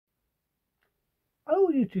Hello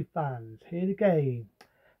YouTube fans, here again.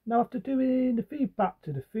 Now after doing the feedback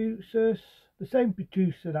to the Futures, the same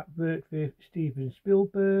producer that worked with Steven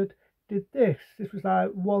Spielberg did this. This was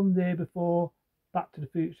like one day before Back to the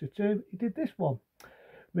Future 2. He did this one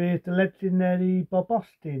with the legendary Bob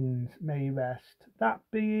Austin's May he rest. That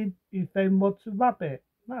being Who Framed Roger Rabbit.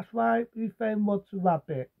 That's right, Who Framed Roger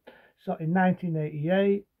Rabbit. Shot in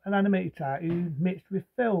 1988, an animated cartoon mixed with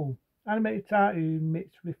film. Animated cartoon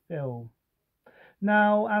mixed with film.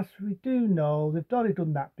 Now, as we do know, they've already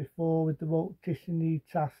done that before with the Walt Disney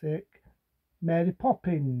classic Mary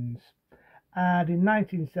Poppins. And in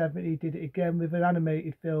 1970, did it again with an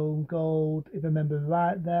animated film called, if I remember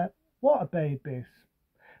right there, Water Babies.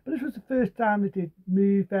 But this was the first time they did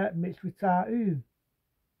Moive mixed with cartoon,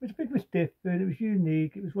 which I think was different, it was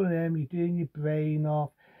unique, it was one of them you're doing your brain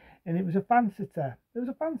off, and it was a fancier. It was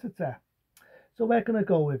a fancier. So we're going to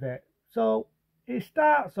go with it. So it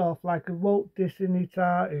starts off like a Walt Disney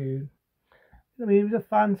cartoon. I mean, it was a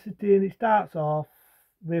fancy and it starts off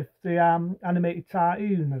with the animated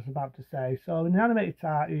cartoon, I was about to say. So in the animated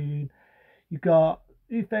cartoon, you got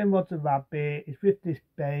Who Framed Roger Rabbit, it's with this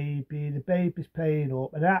baby, the baby's playing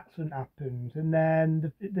up, an accident happens, and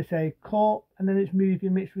then they say cut, and then it's movie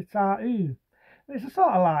mixed with cartoon. And it's sort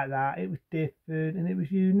of like that, it was different and it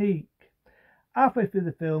was unique. Halfway through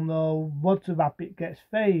the film, though, Roger Rabbit gets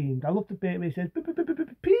famed. I love the bit where he says,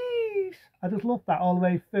 peace. I just love that all the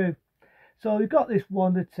way through. So you've got this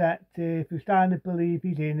one detective who's starting to believe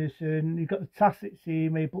he's innocent. You've got the tacit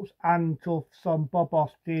scene where he puts handcuffs on Bob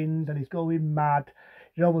Austin's and he's going mad.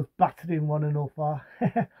 He's almost battering one another.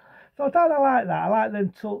 So I don't like that. I like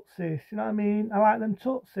them tootsies, you know what I mean? I like them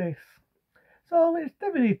tootsies. So it's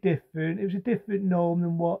definitely different. It was a different norm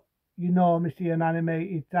than what you normally see in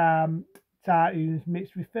animated cartoons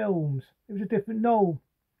mixed with films. It was a different norm.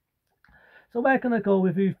 So we're going to go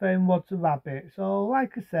with Who Framed Roger Rabbit. So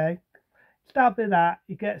like I say, start with that,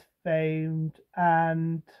 he gets famed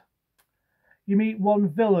and you meet one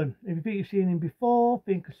villain. If you think you've seen him before,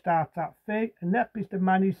 think of Start That Thing, and that is the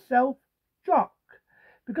man himself, Jock.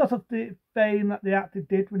 Because of the fame that the actor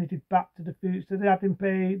did when he did Back to the Future, they had him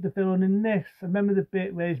play the villain in this. I remember the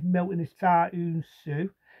bit where he's melting his cartoon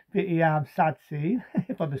suit, pretty sad scene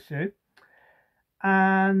for the suit.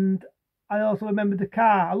 And I also remember the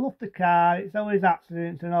car. I love the car. It's always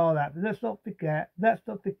accidents and all that. But let's not forget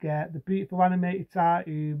the beautiful animated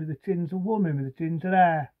cartoon with the tins of woman with the tins of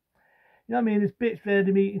hair. You know what I mean? There's bits where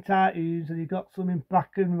they're meeting cartoons and you got some in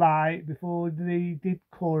black and white before they did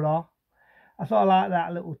colour. I sort of like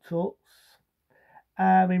that little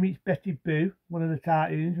touch. He meets Betty Boo, one of the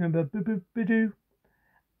cartoons. Remember Boo Boo Boo Doo?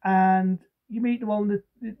 And you meet the one with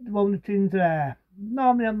the tins of hair.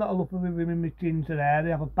 Normally, I'm not a lover with women with ginger hair. They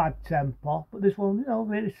have a bad temper. But this one,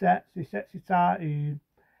 really sets. He sets his cartoon.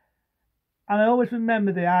 And I always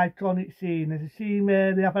remember the iconic scene. There's a scene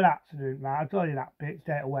where they have an accident, right? I'll tell you that bit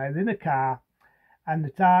straight away. They're in a car. And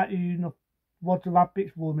the cartoon of Roger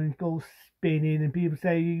Rabbit's woman goes spinning. And people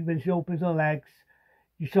say when she opens her legs,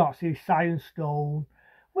 you sort of see science stone.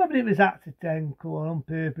 Whether it was accidental or on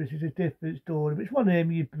purpose is a different story. But it's one of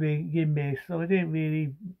them you miss. So I didn't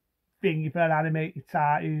really thingy for an animated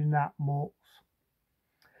cartoon that much.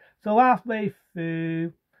 So halfway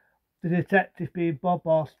through, the detective being Bob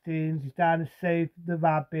Austin, he's trying to save the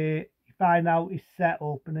rabbit. You find out his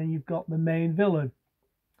setup, and then you've got the main villain.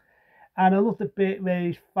 And I love the bit where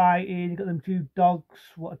he's fighting. You've got them two dogs,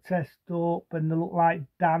 what are test up, and they look like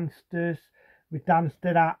dancers with danced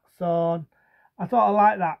hats on. I thought I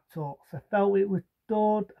liked that touch. I felt it was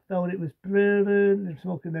dud. I felt it was brilliant. They're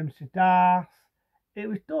smoking them cigars. It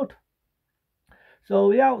was dud.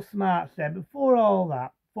 So he outsmarts them. Before all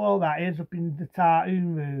that, he ends up in the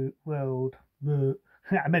cartoon world.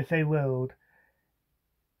 I meant to say world.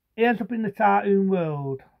 He ends up in the cartoon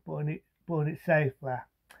world, putting it safely.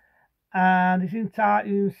 And he's in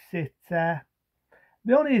Cartoon City.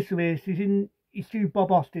 The only issue is he's doing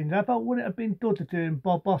Bob Austin's. I thought, wouldn't it have been good to turn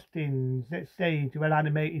Bob Austin's, let's say, into an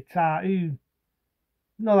animated cartoon?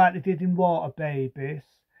 Not like they did in Water Babies.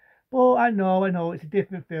 But I know, it's a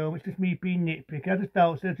different film. It's just me being nitpicky. I just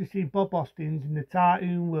felt, instead of just seeing Bob Austin's in the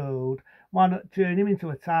cartoon world, why not turn him into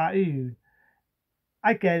a cartoon?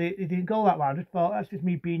 I get it, didn't go that way. I just thought, that's just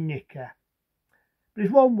me being nicky. But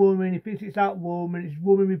there's one woman, he thinks it's that woman, it's a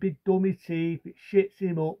woman with big dummy teeth, it shits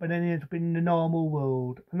him up, and then he ends up in the normal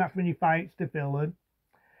world. And that's when he fights the villain.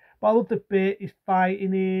 But I love the bit, he's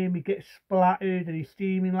fighting him, he gets splattered and he's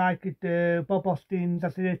steaming like a dough. Bob Austin's,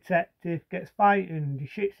 as a detective, gets fighting, he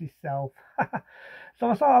shits himself. So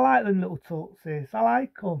I sort of like them little touches, I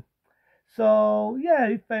like them. So, yeah,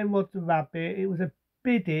 Who Framed Roger Rabbit, it was a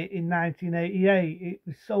bid it in 1988. It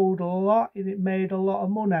was sold a lot and it made a lot of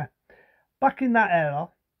money. Back in that era,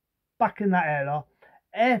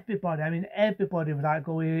 everybody, I mean everybody was like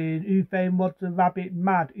going, who framed Roger Rabbit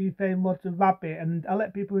mad, who framed Roger Rabbit, and I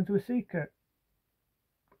let people into a secret.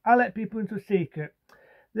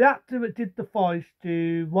 The actor that did the voice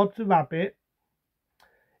to Roger Rabbit,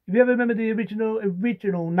 if you ever remember the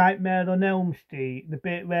original Nightmare on Elm Street, the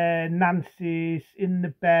bit where Nancy's in the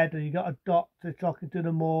bed and you got a doctor talking to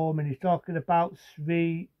the mum and he's talking about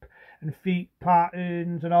sleep and feet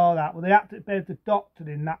patterns and all that. Well, the actor that played the doctor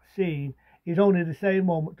in that scene is only the same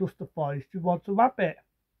one that does the voice to Roger Rabbit.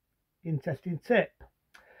 Interesting tip.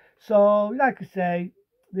 So, like I say,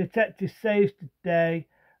 the detective saves the day.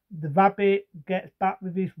 The rabbit gets back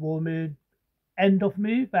with his woman. End of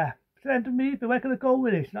movie. It's the end of movie. Where can I go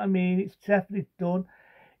with this? You know what I mean? It's definitely done.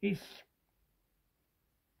 It's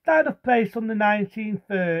kind of based on the 1930s.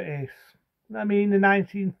 You know what I mean? The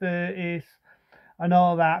 1930s and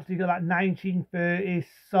all that. So you got that 1930s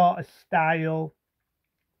sort of style.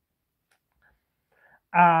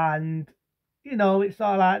 And, you know, it's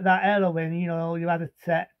sort of like that era when, you know, you had a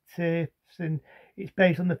detectives and it's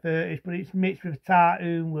based on the 30s, but it's mixed with a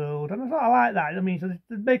cartoon world. And I sort of like that. I mean, so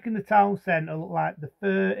they're making the town centre look like the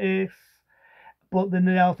 30s, but then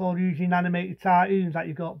they're also using animated cartoons. Like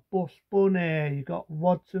you've got Bus Bunny, you've got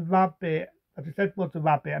Roger Rabbit. I just said Roger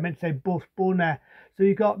Rabbit, I meant to say Bus Bunny. So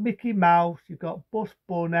you've got Mickey Mouse, you've got Bus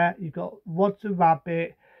Bunny, you've got Roger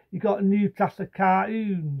Rabbit, you've got a new cast of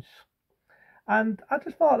cartoons. And I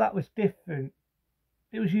just thought that was different.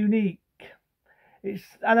 It was unique.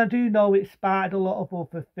 And I do know it sparked a lot of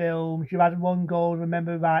other films. You had one go,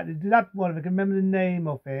 remember right? They had one, if I can remember the name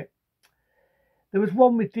of it. There was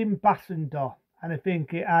one with Jim Bassender, and I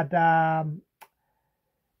think it had, if I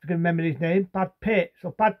can remember his name, Brad Pitt.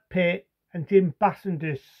 So Brad Pitt and Jim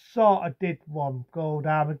Bassender sort of did one go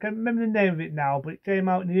down. I can't remember the name of it now, but it came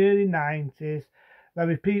out in the early 90s. I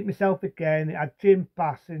repeat myself again. It had Jim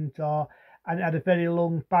Bassender and it had a very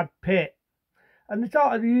long Brad Pitt. And they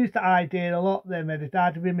sort of used that idea a lot then, where they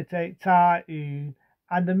started to imitate cartoon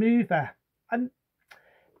and the movie. And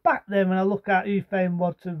back then, when I look at Who Framed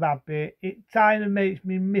Roger Rabbit, it kind of makes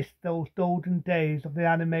me miss those golden days of the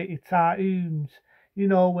animated cartoons. You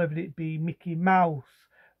know, whether it be Mickey Mouse,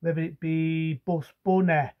 whether it be Bus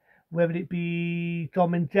Bunny, whether it be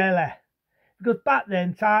Tom and Jerry. Because back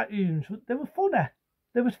then, cartoons, they were funny.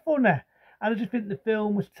 And I just think the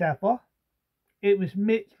film was clever. It was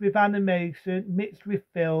mixed with animation, mixed with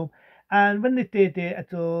film, and when they did it,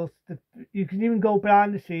 you can even go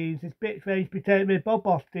behind the scenes. There's bits where he's pretending with Bob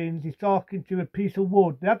Austin's, he's talking to a piece of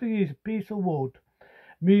wood. They have to use a piece of wood,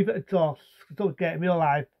 move it across. Don't get real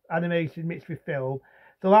life animation mixed with film.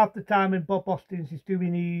 So half the time when Bob Austin's is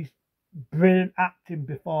doing his brilliant acting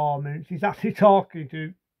performance, he's actually talking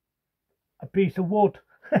to a piece of wood,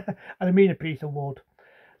 and I mean a piece of wood.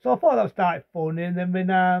 So I thought that was started funny, and then when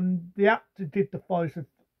the actor did the voice of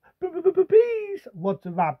Bees, Roger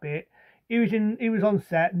Rabbit, he was on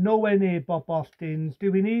set, nowhere near Bob Austin's,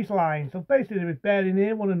 doing his lines. So basically they was barely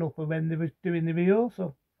near one another when they was doing the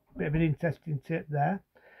rehearsal. Bit of an interesting tip there.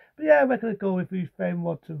 But yeah, we're gonna go with Who Framed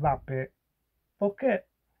Roger Rabbit. Fuck it.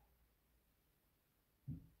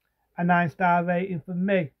 A 9-star rating from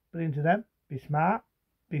me. But into them, be smart,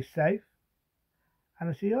 be safe, and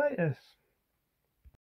I'll see you later.